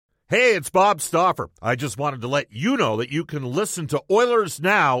Hey, it's Bob Stauffer. I just wanted to let you know that you can listen to Oilers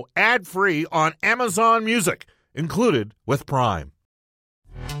Now ad-free on Amazon Music, included with Prime.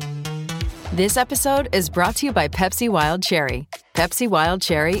 This episode is brought to you by Pepsi Wild Cherry. Pepsi Wild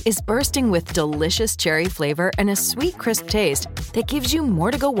Cherry is bursting with delicious cherry flavor and a sweet, crisp taste that gives you more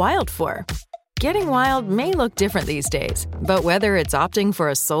to go wild for. Getting wild may look different these days, but whether it's opting for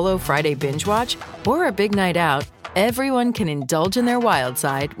a solo Friday binge watch or a big night out, everyone can indulge in their wild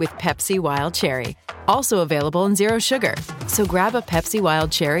side with Pepsi Wild Cherry. Also available in Zero Sugar. So grab a Pepsi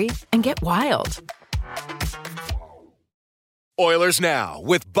Wild Cherry and get wild. Oilers Now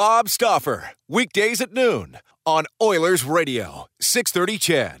with Bob Stauffer. Weekdays at noon on Oilers Radio, 630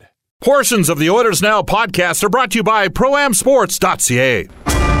 CHED. Portions of the Oilers Now podcast are brought to you by ProAmSports.ca.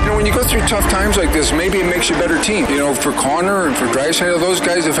 You know, when you go through tough times like this, maybe it makes you a better team. You know, for Connor and for Draisaitl, those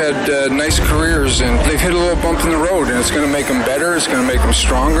guys have had nice careers, and they've hit a little bump in the road, and it's going to make them better, it's going to make them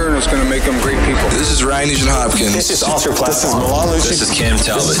stronger, and it's going to make them great people. This is Ryan Nugent-Hopkins. This is Oscar Platt. This is Milan Lucic. This is Cam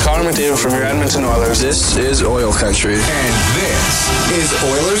Talbot. This is Connor McDavid from your Edmonton Oilers. This is Oil Country. And this is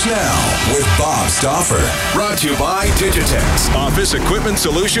Oilers Now with Bob Stauffer. Brought to you by Digitex. Office Equipment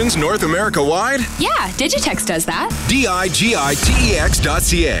Solutions North America wide? Yeah, Digitex does that.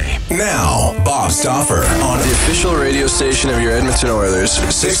 digitex.ca. Now, Bob Stauffer on the official radio station of your Edmonton Oilers,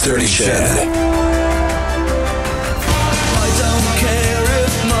 630 CHED. I don't care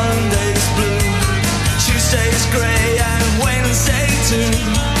if Monday's blue, Tuesday's grey and Wednesday too.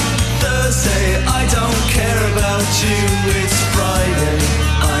 Thursday, I don't care about you, it's Friday,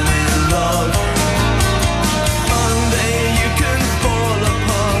 I'm in love. Monday, you can fall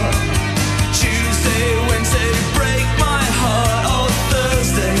apart. Tuesday, Wednesday, break my heart. Oh,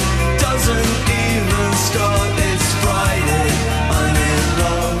 Thursday doesn't even start, it's Friday, I'm in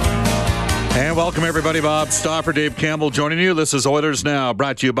love. And welcome, everybody. Bob Stauffer, Dave Campbell joining you. This is Oilers Now,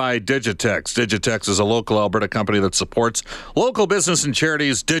 brought to you by Digitex. Digitex is a local Alberta company that supports local business and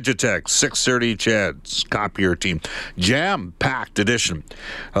charities. Digitex, 630 CHED's copier team. Jam-packed edition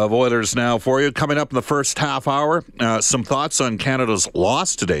of Oilers Now for you. Coming up in the first half hour, some thoughts on Canada's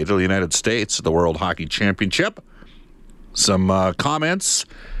loss today to the United States at the World Hockey Championship. Some comments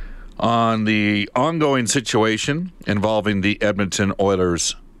on the ongoing situation involving the Edmonton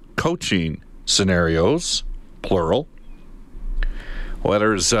Oilers coaching scenarios, plural.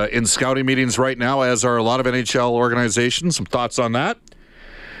 Oilers in scouting meetings right now, as are a lot of NHL organizations. Some thoughts on that.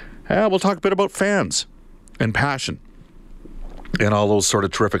 We'll talk a bit about fans and passion and all those sort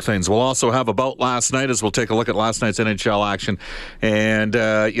of terrific things. We'll also have about last night, as we'll take a look at last night's NHL action. And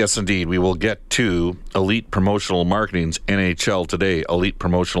yes, indeed, we will get to Elite Promotional Marketing's NHL Today. Elite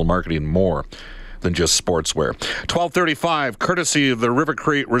Promotional Marketing, more than just sportswear. 12:35, courtesy of the River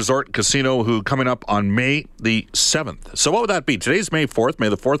Cree Resort Casino, who coming up on May the 7th. So what would that be? Today's May 4th. May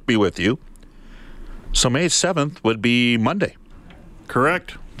the 4th be with you. So May 7th would be Monday.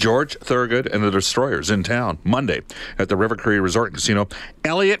 Correct. George Thorogood and the Destroyers in town Monday at the River Cree Resort Casino.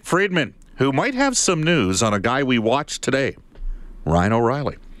 Elliot Friedman, who might have some news on a guy we watched today, Ryan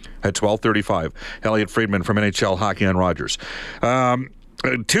O'Reilly, at 12:35. Elliot Friedman from NHL Hockey on Rogers.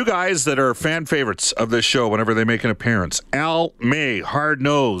 Two guys that are fan favorites of this show whenever they make an appearance. Al May,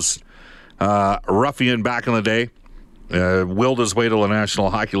 hard-nosed ruffian back in the day, willed his way to the National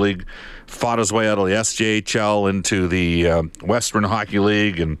Hockey League, fought his way out of the SJHL into the Western Hockey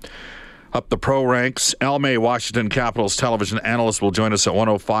League and up the pro ranks. Al May, Washington Capitals television analyst, will join us at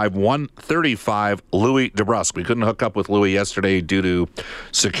 1:05. 1:35, Louis DeBrusk. We couldn't hook up with Louis yesterday due to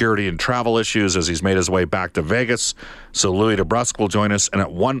security and travel issues as he's made his way back to Vegas. So Louis DeBrusk will join us. And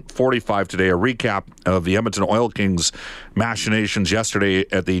at 1:45 today, a recap of the Edmonton Oil Kings machinations yesterday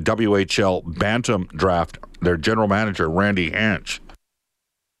at the WHL Bantam Draft. Their general manager, Randy Hanch.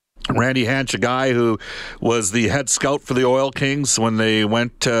 Randy Hanch, a guy who was the head scout for the Oil Kings when they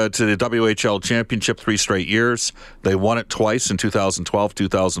went to the WHL Championship 3 straight years. They won it twice in 2012,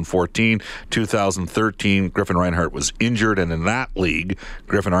 2014, 2013. Griffin Reinhart was injured, and in that league,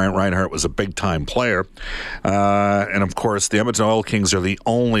 Griffin Reinhart was a big-time player. And, of course, the Edmonton Oil Kings are the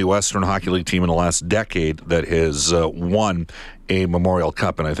only Western Hockey League team in the last decade that has won a Memorial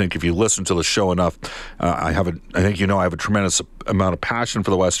Cup. And I think if you listen to the show enough, I think you know I have a tremendous amount of passion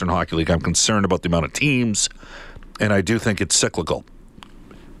for the Western Hockey League. I'm concerned about the amount of teams, and I do think it's cyclical,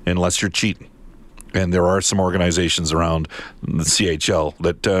 unless you're cheating. And there are some organizations around the CHL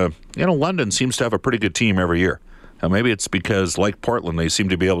that, London seems to have a pretty good team every year. Maybe it's because, like Portland, they seem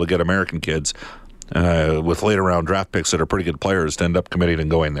to be able to get American kids with later round draft picks that are pretty good players to end up committing and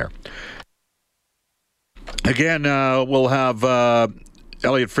going there. Again, we'll have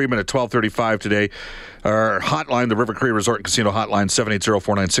Elliot Friedman at 12:35 today. Our hotline, the River Cree Resort and Casino hotline,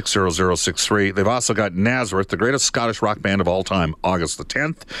 780-496-0063. They've also got Nazareth, the greatest Scottish rock band of all time, August the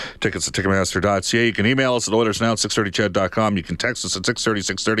 10th. Tickets at Ticketmaster.ca. You can email us at OilersNow at 630ched.com. You can text us at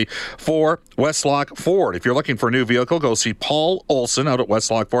 630-630 for Westlock Ford. If you're looking for a new vehicle, go see Paul Olson out at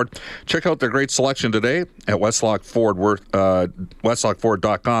Westlock Ford. Check out their great selection today at Westlock Ford,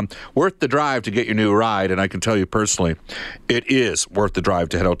 westlockford.com. Worth the drive to get your new ride, and I can tell you personally, it is worth the drive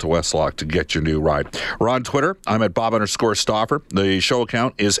to head out to Westlock to get your new ride. We're on Twitter. I'm at Bob_Stauffer. The show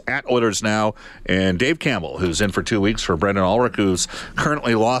account is at Oilers Now. And Dave Campbell, who's in for 2 weeks for Brendan Ulrich, who's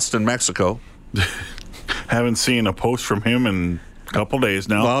currently lost in Mexico. Haven't seen a post from him in a couple days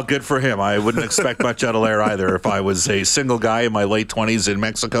now. Well, good for him. I wouldn't expect much out of there either if I was a single guy in my late 20s in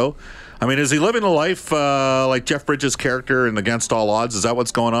Mexico. I mean, is he living a life like Jeff Bridges' character in Against All Odds? Is that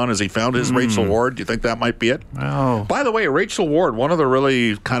what's going on? Has he found his Rachel Ward? Do you think that might be it? Oh. By the way, Rachel Ward, one of the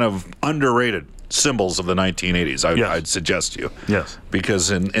really kind of underrated symbols of the 1980s, I'd suggest to you. Yes. Because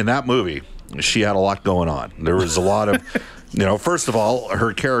in that movie, she had a lot going on. There was a lot of, first of all,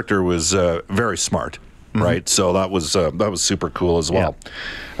 her character was very smart. Right, so that was super cool as well.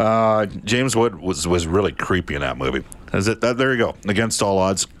 Yeah. James Wood was really creepy in that movie. There you go. Against All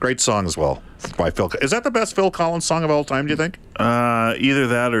Odds, great song as well by Phil. Is that the best Phil Collins song of all time? Do you think? Either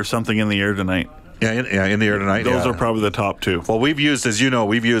that or Something in the Air Tonight. Yeah, in the Air Tonight. Those are probably the top two. Well, we've used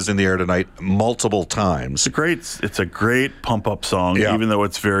In the Air Tonight multiple times. It's a great pump up song, even though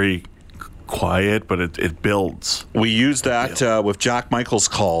it's very quiet, but it builds. We used that with Jack Michael's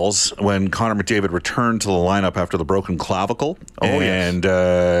calls when Connor McDavid returned to the lineup after the broken clavicle. And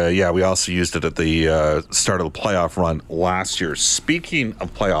we also used it at the start of the playoff run last year. Speaking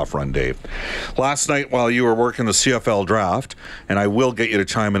of playoff run, Dave, last night while you were working the CFL draft, and I will get you to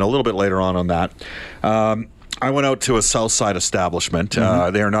chime in a little bit later on that, I went out to a Southside establishment.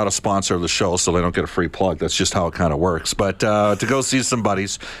 They are not a sponsor of the show, so they don't get a free plug. That's just how it kind of works. But to go see some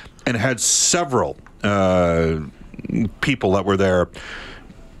buddies, and had several people that were there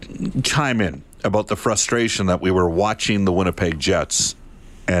chime in about the frustration that we were watching the Winnipeg Jets,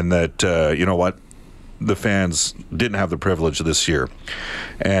 and that, the fans didn't have the privilege this year.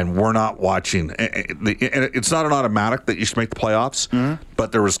 And we're not watching. It's not an automatic that you should make the playoffs,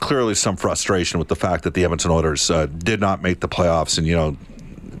 but there was clearly some frustration with the fact that the Edmonton Oilers did not make the playoffs, and,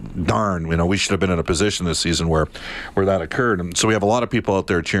 darn, we should have been in a position this season where that occurred. And so we have a lot of people out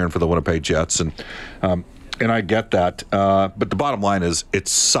there cheering for the Winnipeg Jets, and I get that. But the bottom line is, it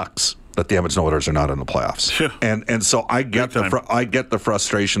sucks that the Edmonton Oilers are not in the playoffs. Sure. And so I get the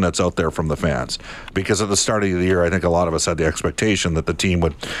frustration that's out there from the fans, because at the start of the year, I think a lot of us had the expectation that the team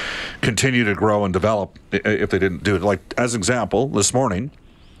would continue to grow and develop if they didn't do it. Like, as an example, this morning,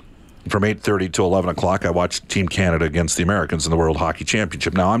 from 8:30 to 11 o'clock, I watched Team Canada against the Americans in the World Hockey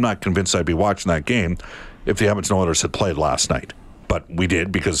Championship. Now, I'm not convinced I'd be watching that game if the Edmonton Oilers had played last night. But we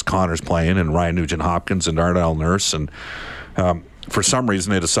did, because Connor's playing, and Ryan Nugent-Hopkins and Darnell Nurse. And for some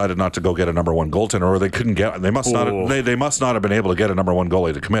reason, they decided not to go get a number one goaltender, or they couldn't get. They must not have been able to get a number one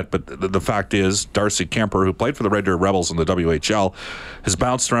goalie to commit. But the fact is, Darcy Kemper, who played for the Red Deer Rebels in the WHL, has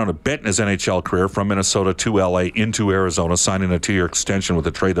bounced around a bit in his NHL career, from Minnesota to LA into Arizona, signing a 2-year extension with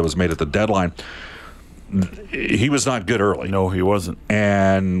a trade that was made at the deadline. He was not good early. No, he wasn't.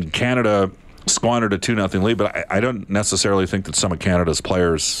 And Canada squandered a 2-0 lead, but I don't necessarily think that some of Canada's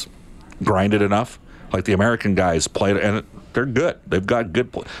players grinded enough. Like, the American guys played, and they're good. They've got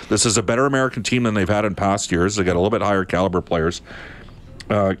good. This is a better American team than they've had in past years. They got a little bit higher caliber players.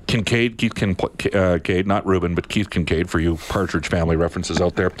 Keith Kincaid, not Ruben, but Keith Kincaid, for you Partridge Family references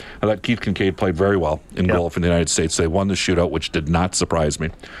out there. I thought Keith Kincaid played very well in golf in the United States. They won the shootout, which did not surprise me.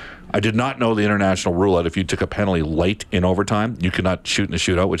 I did not know the international rule that if you took a penalty late in overtime, you could not shoot in the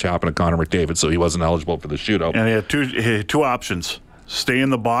shootout, which happened to Connor McDavid, so he wasn't eligible for the shootout. And he had two options. Stay in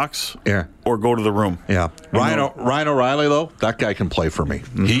the box, or go to the room. Yeah. Ryan O'Reilly, though, that guy can play for me.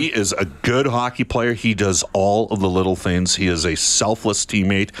 Mm-hmm. He is a good hockey player. He does all of the little things. He is a selfless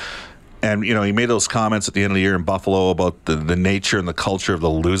teammate. And, he made those comments at the end of the year in Buffalo about the nature and the culture of the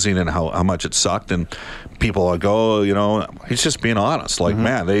losing and how much it sucked. And people go, he's just being honest. Like,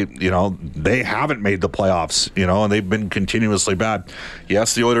 man, they haven't made the playoffs, and they've been continuously bad.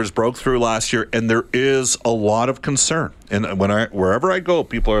 Yes, the Oilers broke through last year, and there is a lot of concern. And wherever I go,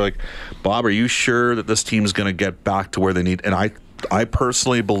 people are like, Bob, are you sure that this team is going to get back to where they need? And I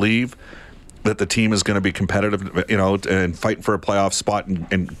personally believe that the team is going to be competitive, and fighting for a playoff spot,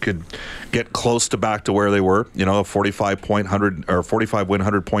 and could get close to back to where they were, a 45 win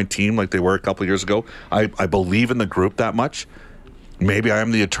 100-point team like they were a couple of years ago. I believe in the group that much. Maybe I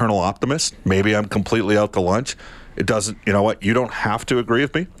am the eternal optimist. Maybe I'm completely out to lunch. It doesn't, you know what, you don't have to agree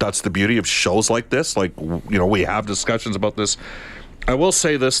with me. That's the beauty of shows like this. Like, you know, we have discussions about this. I will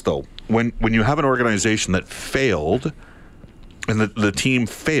say this, though. When you have an organization that failed, and the team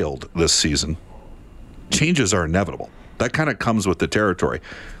failed this season, changes are inevitable. That kind of comes with the territory.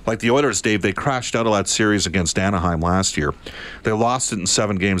 Like the Oilers, Dave, they crashed out of that series against Anaheim last year. They lost it in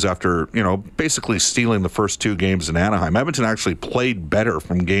 7 games after, you know, basically stealing the first 2 games in Anaheim. Edmonton actually played better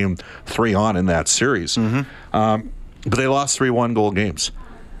from game 3 on in that series. But they lost 3 one-goal games.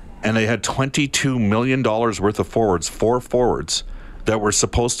 And they had $22 million worth of forwards, 4 forwards, that were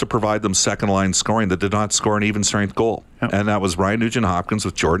supposed to provide them second-line scoring that did not score an even-strength goal. Yep. And that was Ryan Nugent-Hopkins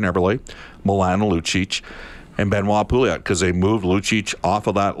with Jordan Eberle, Milan Lucic, and Benoit Pouliot, because they moved Lucic off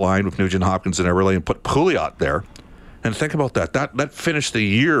of that line with Nugent-Hopkins and Eberle and put Pouliot there. And think about that. That finished the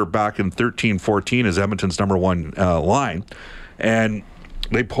year back in 13-14 as Edmonton's number 1 line. And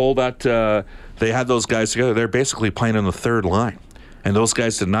they pulled that, they had those guys together. They're basically playing in the third line. And those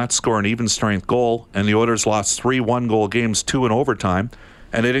guys did not score an even-strength goal, and the Oilers lost 3 one-goal games, 2 in overtime,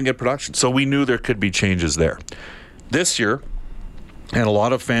 and they didn't get production. So we knew there could be changes there. This year, and a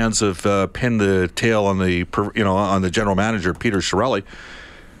lot of fans have pinned the tail on the general manager, Peter Chiarelli.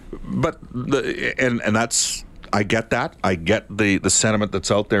 But and that's, I get that. I get the sentiment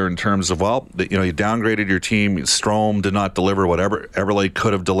that's out there in terms of, well, you downgraded your team. Strome did not deliver whatever Eberle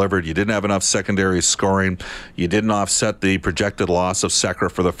could have delivered. You didn't have enough secondary scoring. You didn't offset the projected loss of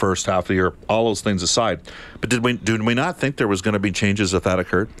Sekera for the first half of the year. All those things aside. But did we not think there was going to be changes if that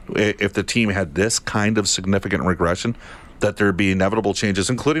occurred? If the team had this kind of significant regression, that there'd be inevitable changes,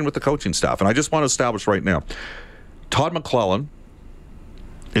 including with the coaching staff. And I just want to establish right now, Todd McLellan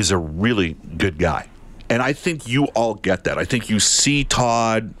is a really good guy. And I think you all get that. I think you see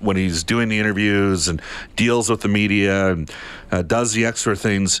Todd when he's doing the interviews and deals with the media and does the extra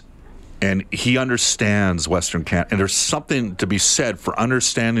things, and he understands Western Canada. And there's something to be said for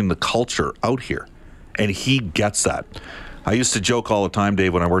understanding the culture out here. And he gets that. I used to joke all the time,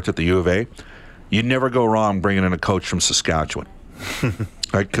 Dave, when I worked at the U of A, you'd never go wrong bringing in a coach from Saskatchewan.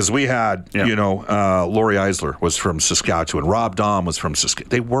 Right? Because we had, Laurie Eisler was from Saskatchewan. Rob Dahm was from Saskatchewan.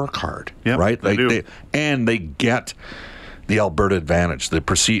 They work hard, right? They get the Alberta advantage. They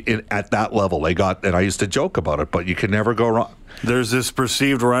proceed at that level. They got, and I used to joke about it, but you can never go wrong. There's this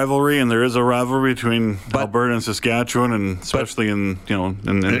perceived rivalry, and there is a rivalry between Alberta and Saskatchewan, and especially in the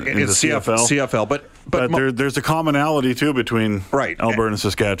CFL. But there's a commonality too between Alberta and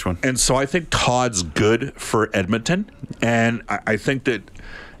Saskatchewan. And so I think Todd's good for Edmonton, and I think that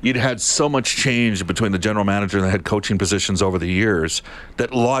you'd had so much change between the general manager and the head coaching positions over the years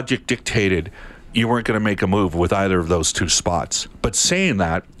that logic dictated you weren't going to make a move with either of those 2 spots. But saying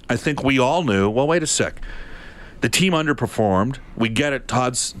that, I think we all knew, well, wait a sec. The team underperformed. We get it.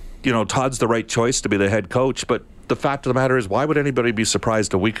 Todd's the right choice to be the head coach, but the fact of the matter is, why would anybody be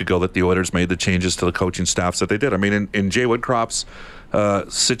surprised a week ago that the Oilers made the changes to the coaching staffs that they did? I mean, in Jay Woodcroft's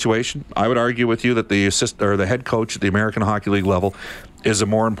situation, I would argue with you that the head coach at the American Hockey League level is a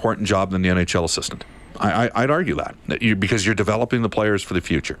more important job than the NHL assistant. I'd argue that because you're developing the players for the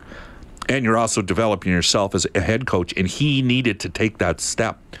future. And you're also developing yourself as a head coach, and he needed to take that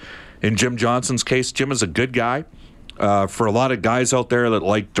step. In Jim Johnson's case, Jim is a good guy. For a lot of guys out there that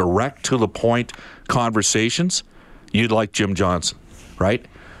like direct to the point conversations, you'd like Jim Johnson, right?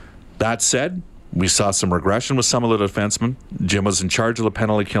 That said, we saw some regression with some of the defensemen. Jim was in charge of the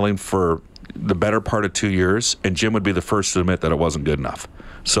penalty killing for the better part of 2 years, and Jim would be the first to admit that it wasn't good enough.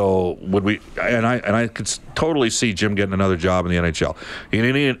 So would we? And I could totally see Jim getting another job in the NHL.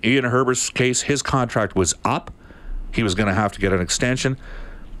 In Ian Herbert's case, his contract was up. He was going to have to get an extension.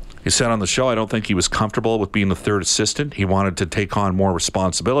 He said on the show, I don't think he was comfortable with being the third assistant. He wanted to take on more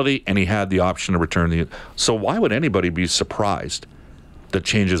responsibility, and he had the option to return So why would anybody be surprised that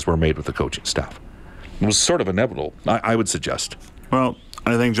changes were made with the coaching staff? It was sort of inevitable, I would suggest. Well,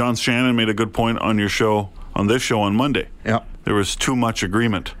 I think John Shannon made a good point on this show on Monday. Yeah. There was too much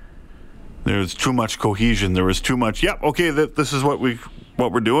agreement. There was too much cohesion. There was too much, this is what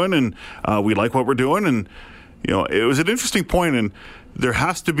we're doing, and we like what we're doing. And, it was an interesting point, and there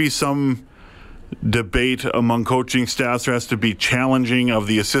has to be some debate among coaching staffs. There has to be challenging of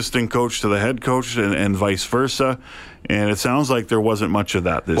the assistant coach to the head coach and vice versa. And it sounds like there wasn't much of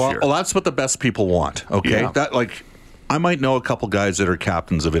that this year. Well, that's what the best people want, okay? Yeah. I might know a couple guys that are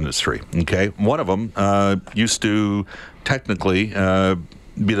captains of industry, okay? One of them used to technically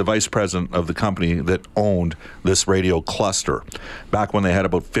be the vice president of the company that owned this radio cluster back when they had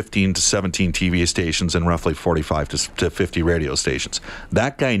about 15 to 17 TV stations and roughly 45 to 50 radio stations.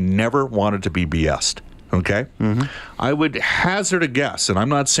 That guy never wanted to be BS'd, okay? Mm-hmm. I would hazard a guess, and I'm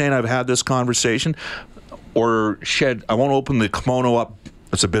not saying I've had this conversation, or shed, I won't open the kimono up,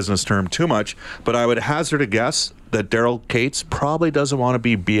 it's a business term, too much, but I would hazard a guess that Daryl Cates probably doesn't want to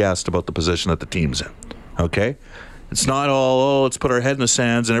be BS'd about the position that the team's in. Okay? It's not all, let's put our head in the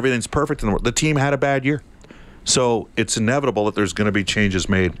sands and everything's perfect in the world. The team had a bad year. So it's inevitable that there's going to be changes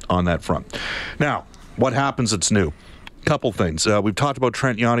made on that front. Now, what happens that's new? Couple things. We've talked about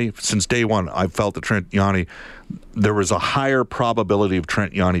Trent Yawney since day one. I felt that Trent Yawney, there was a higher probability of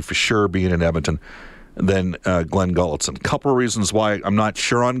Trent Yawney for sure being in Edmonton than Glenn Gulutzan. Couple of reasons why I'm not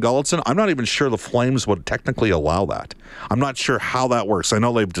sure on Gulutzan. I'm not even sure the Flames would technically allow that. I'm not sure how that works. I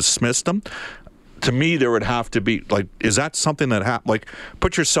know they've dismissed him. To me, there would have to be, like, is that something that like,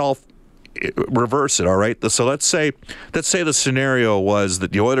 put yourself, reverse it, all right? So let's say the scenario was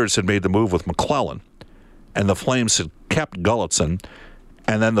that the Oilers had made the move with McLellan and the Flames had kept Gulutzan,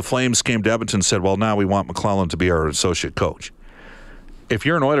 and then the Flames came to Edmonton and said, well, now we want McLellan to be our associate coach. If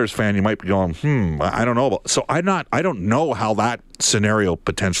you're an Oilers fan, you might be going, I don't know about. So I don't know how that scenario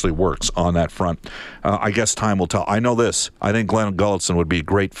potentially works on that front. I guess time will tell. I know this. I think Glenn Gulutzan would be a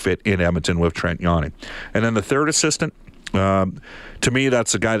great fit in Edmonton with Trent Yawney. And then the third assistant, to me,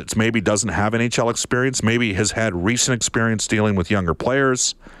 that's a guy that maybe doesn't have NHL experience, maybe has had recent experience dealing with younger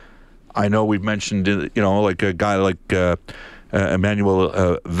players. I know we've mentioned, like a guy like Emmanuel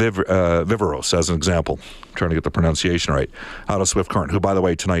Viveros as an example. I'm trying to get the pronunciation right. Out of Swift Current, who, by the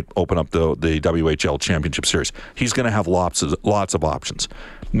way, tonight open up the WHL Championship Series. He's going to have lots of options.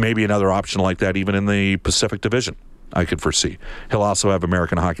 Maybe another option like that even in the Pacific Division, I could foresee. He'll also have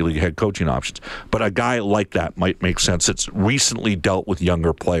American Hockey League head coaching options. But a guy like that might make sense. It's recently dealt with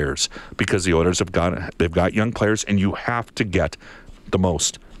younger players because the Oilers they've got young players, and you have to get the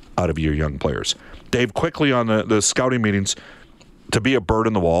most out of your young players. Dave, quickly on the scouting meetings, to be a bird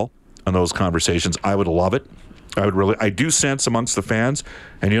in the wall on those conversations, I would love it. I do sense amongst the fans,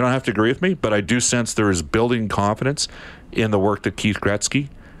 and you don't have to agree with me, but I do sense there is building confidence in the work that Keith Gretzky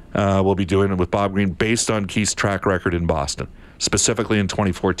will be doing with Bob Green based on Keith's track record in Boston, specifically in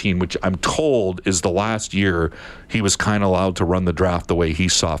 2014, which I'm told is the last year he was kind of allowed to run the draft the way he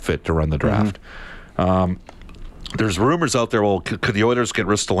saw fit to run the draft. Mm-hmm. There's rumors out there, well, could the Oilers get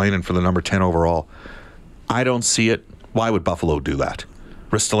Ristolainen for the number 10 overall? I don't see it. Why would Buffalo do that?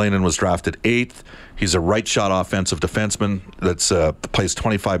 Ristolainen was drafted 8th. He's a right-shot offensive defenseman that plays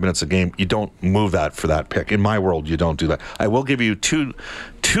 25 minutes a game. You don't move that for that pick. In my world, you don't do that. I will give you two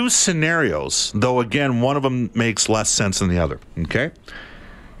scenarios, though, again, one of them makes less sense than the other, okay?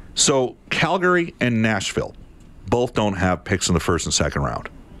 So Calgary and Nashville both don't have picks in the first and second round.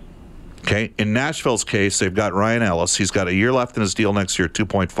 Okay, in Nashville's case, they've got Ryan Ellis. He's got a year left in his deal next year,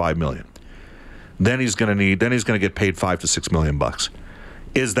 $2.5 million. Then he's going to get paid $5 to $6 million bucks.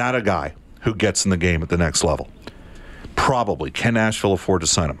 Is that a guy who gets in the game at the next level? Probably. Can Nashville afford to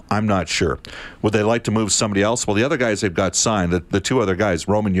sign him? I'm not sure. Would they like to move somebody else? Well, the other guys they've got signed, the two other guys,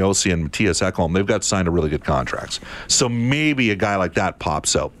 Roman Josi and Matthias Ekholm, they've got signed to really good contracts. So maybe a guy like that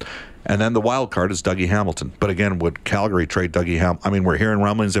pops out. And then the wild card is Dougie Hamilton. But again, would Calgary trade Dougie Hamilton? I mean, we're hearing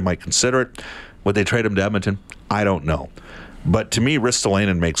rumblings they might consider it. Would they trade him to Edmonton? I don't know. But to me,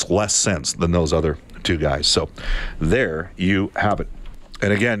 Ristolainen makes less sense than those other two guys. So there you have it.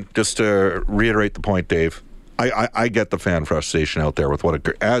 And again, just to reiterate the point, Dave, I get the fan frustration out there with what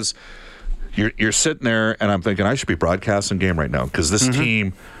occurred. As you're sitting there, and I'm thinking, I should be broadcasting game right now because this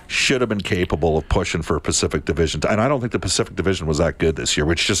team should have been capable of pushing for Pacific Division. And I don't think the Pacific Division was that good this year,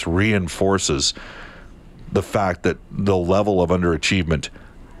 which just reinforces the fact that the level of underachievement,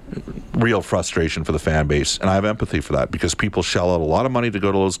 real frustration for the fan base. And I have empathy for that because people shell out a lot of money to go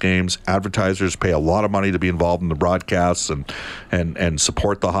to those games. Advertisers pay a lot of money to be involved in the broadcasts and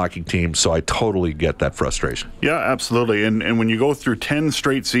support the hockey team. So I totally get that frustration. Yeah, absolutely. And when you go through 10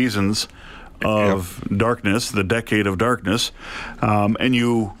 straight seasons of darkness, the decade of darkness, and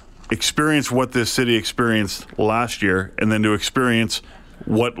you experience what this city experienced last year, and then to experience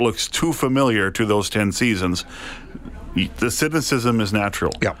what looks too familiar to those 10 seasons, the cynicism is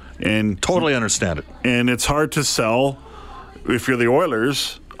natural. Yeah, and totally understand it. And it's hard to sell, if you're the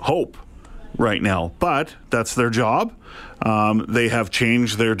Oilers, hope right now. But that's their job. They have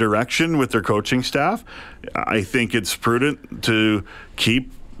changed their direction with their coaching staff. I think it's prudent to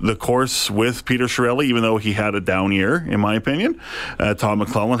keep the course with Peter Chiarelli, even though he had a down year, in my opinion. Todd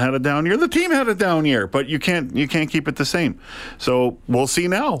McLellan had a down year. The team had a down year, but you can't keep it the same. So we'll see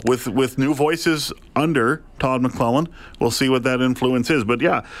now with new voices under Todd McLellan. We'll see what that influence is. But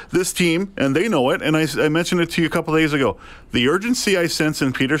yeah, this team, and they know it, and I mentioned it to you a couple of days ago, the urgency I sense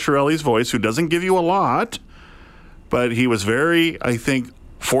in Peter Chiarelli's voice, who doesn't give you a lot, but he was very, I think,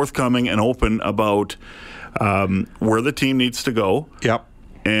 forthcoming and open about where the team needs to go. Yep.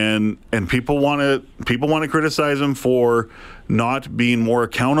 And people want to criticize him for not being more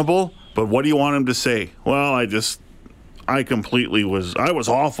accountable. But what do you want him to say? Well, I was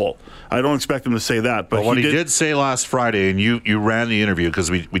awful. I don't expect him to say that. But what he did say last Friday, and you ran the interview,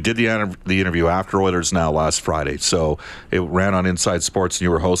 because we did the interview after Oilers Now last Friday, so it ran on Inside Sports and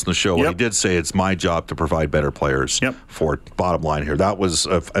you were hosting the show. Yep. He did say it's my job to provide better players. Yep. For bottom line here. That was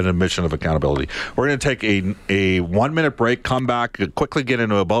an admission of accountability. We're going to take a 1-minute break, come back, quickly get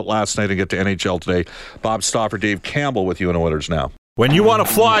into about last night and get to NHL today. Bob Stauffer, Dave Campbell with you in Oilers Now. When you want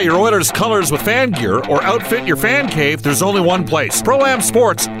to fly your Oilers colors with fan gear or outfit your fan cave, there's only one place: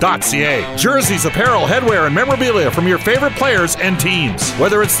 ProAmSports.ca. Jerseys, apparel, headwear, and memorabilia from your favorite players and teams.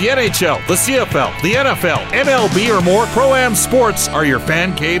 Whether it's the NHL, the CFL, the NFL, MLB, or more, Pro-Am Sports are your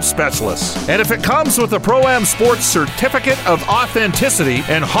fan cave specialists. And if it comes with a Pro-Am Sports Certificate of Authenticity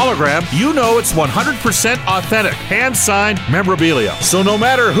and hologram, you know it's 100% authentic, hand-signed memorabilia. So no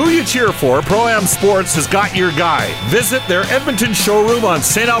matter who you cheer for, Pro-Am Sports has got your guy. Visit their Edmonton showroom on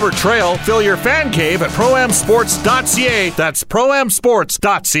St. Albert Trail. Fill your fan cave at ProAmSports.ca. That's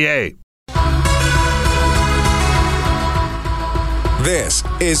ProAmSports.ca. This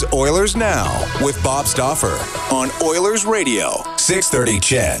is Oilers Now with Bob Stauffer on Oilers Radio, 630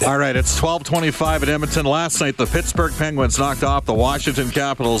 CHED. All right, it's 12:25 at Edmonton. Last night, the Pittsburgh Penguins knocked off the Washington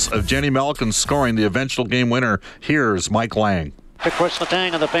Capitals of Jenny Malkin scoring the eventual game winner. Here's Mike Lang. To Chris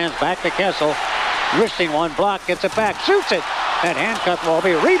Letang and the fans back to Kessel. Wristing one block, gets it back, shoots it. That handcuff will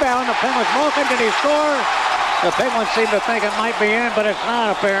be rebound. The Penguins Malkin, did he score? The Penguins seem to think it might be in, but it's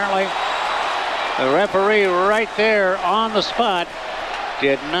not apparently. The referee right there on the spot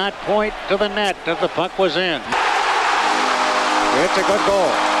did not point to the net that the puck was in. It's a good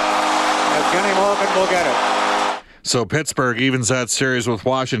goal. Jenny Malkin will get it. So Pittsburgh evens that series with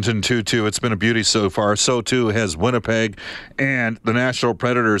Washington 2-2. It's been a beauty so far. So too has Winnipeg and the Nashville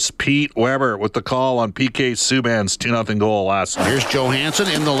Predators. Pete Weber with the call on PK Subban's 2-0 goal last night. Here's Johansson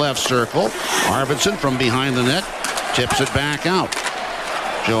in the left circle. Arvidsson from behind the net tips it back out.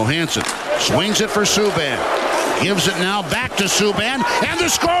 Johansson swings it for Subban. Gives it now back to Subban, and the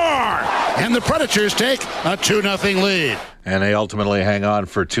score! And the Predators take a 2-0 lead. And they ultimately hang on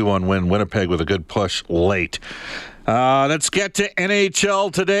for a 2-1 win. Winnipeg with a good push late. Let's get to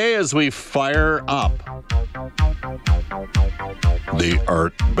NHL today as we fire up the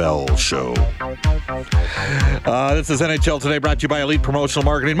Art Bell Show. This is NHL Today, brought to you by Elite Promotional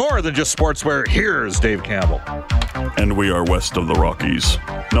Marketing. More than just sportswear. Here's Dave Campbell. And we are west of the Rockies.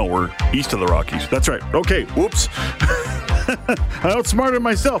 No, we're east of the Rockies. That's right. Okay, whoops. I outsmarted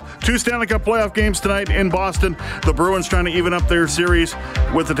myself. 2 Stanley Cup playoff games tonight in Boston. The Bruins trying to even up their series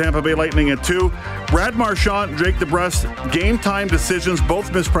with the Tampa Bay Lightning at 2. Brad Marchand, Drake DeBrusk, game time decisions,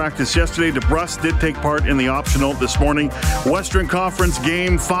 both missed practice yesterday. DeBrusk did take part in the optional this morning. Western Conference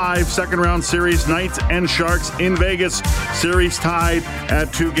Game 5, second round series, Knights and Sharks in Vegas. Series tied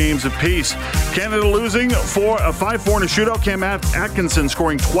at 2 games apiece. Canada losing for a 5-4 in a shootout. Cam Atkinson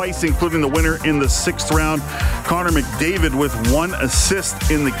scoring twice, including the winner in the 6th round. Connor McDavid with 1 assist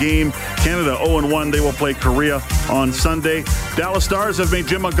in the game. Canada 0-1. They will play Korea on Sunday. Dallas Stars have made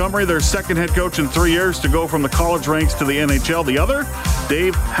Jim Montgomery their second head coach in 3 years to go from the college ranks to the NHL. The other,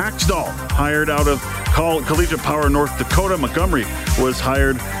 Dave Haxtell, hired out of Collegiate Power, North Dakota. Montgomery was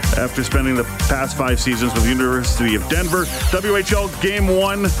hired after spending the past 5 seasons with the University of Denver. WHL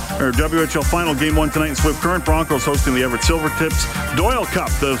Final Game 1 tonight in Swift Current. Broncos hosting the Everett Silvertips. Doyle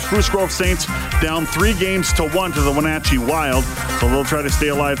Cup, the Spruce Grove Saints down 3-1 to the Wenatchee Wild. So they'll try to stay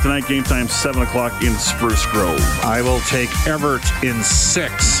alive tonight. Game time 7 o'clock in Spruce Grove. I will take Everett in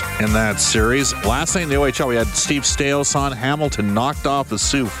 6 in that series. Last night in the OHL, we had Steve Staios on. Hamilton knocked off the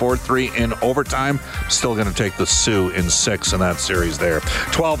Sioux 4-3 in overtime. Still going to take the Sioux in 6 in that series there.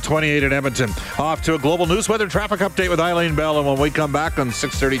 12:28 in Edmonton. Off to a global news weather traffic update with Eileen Bell. And when we come back on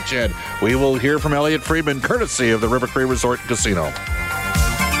 6:30 CHED, we will hear from Elliot Friedman, courtesy of the River Cree Resort Casino.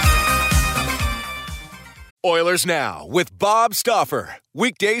 Oilers Now with Bob Stauffer.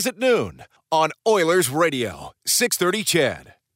 Weekdays at noon on Oilers Radio, 630 CHED.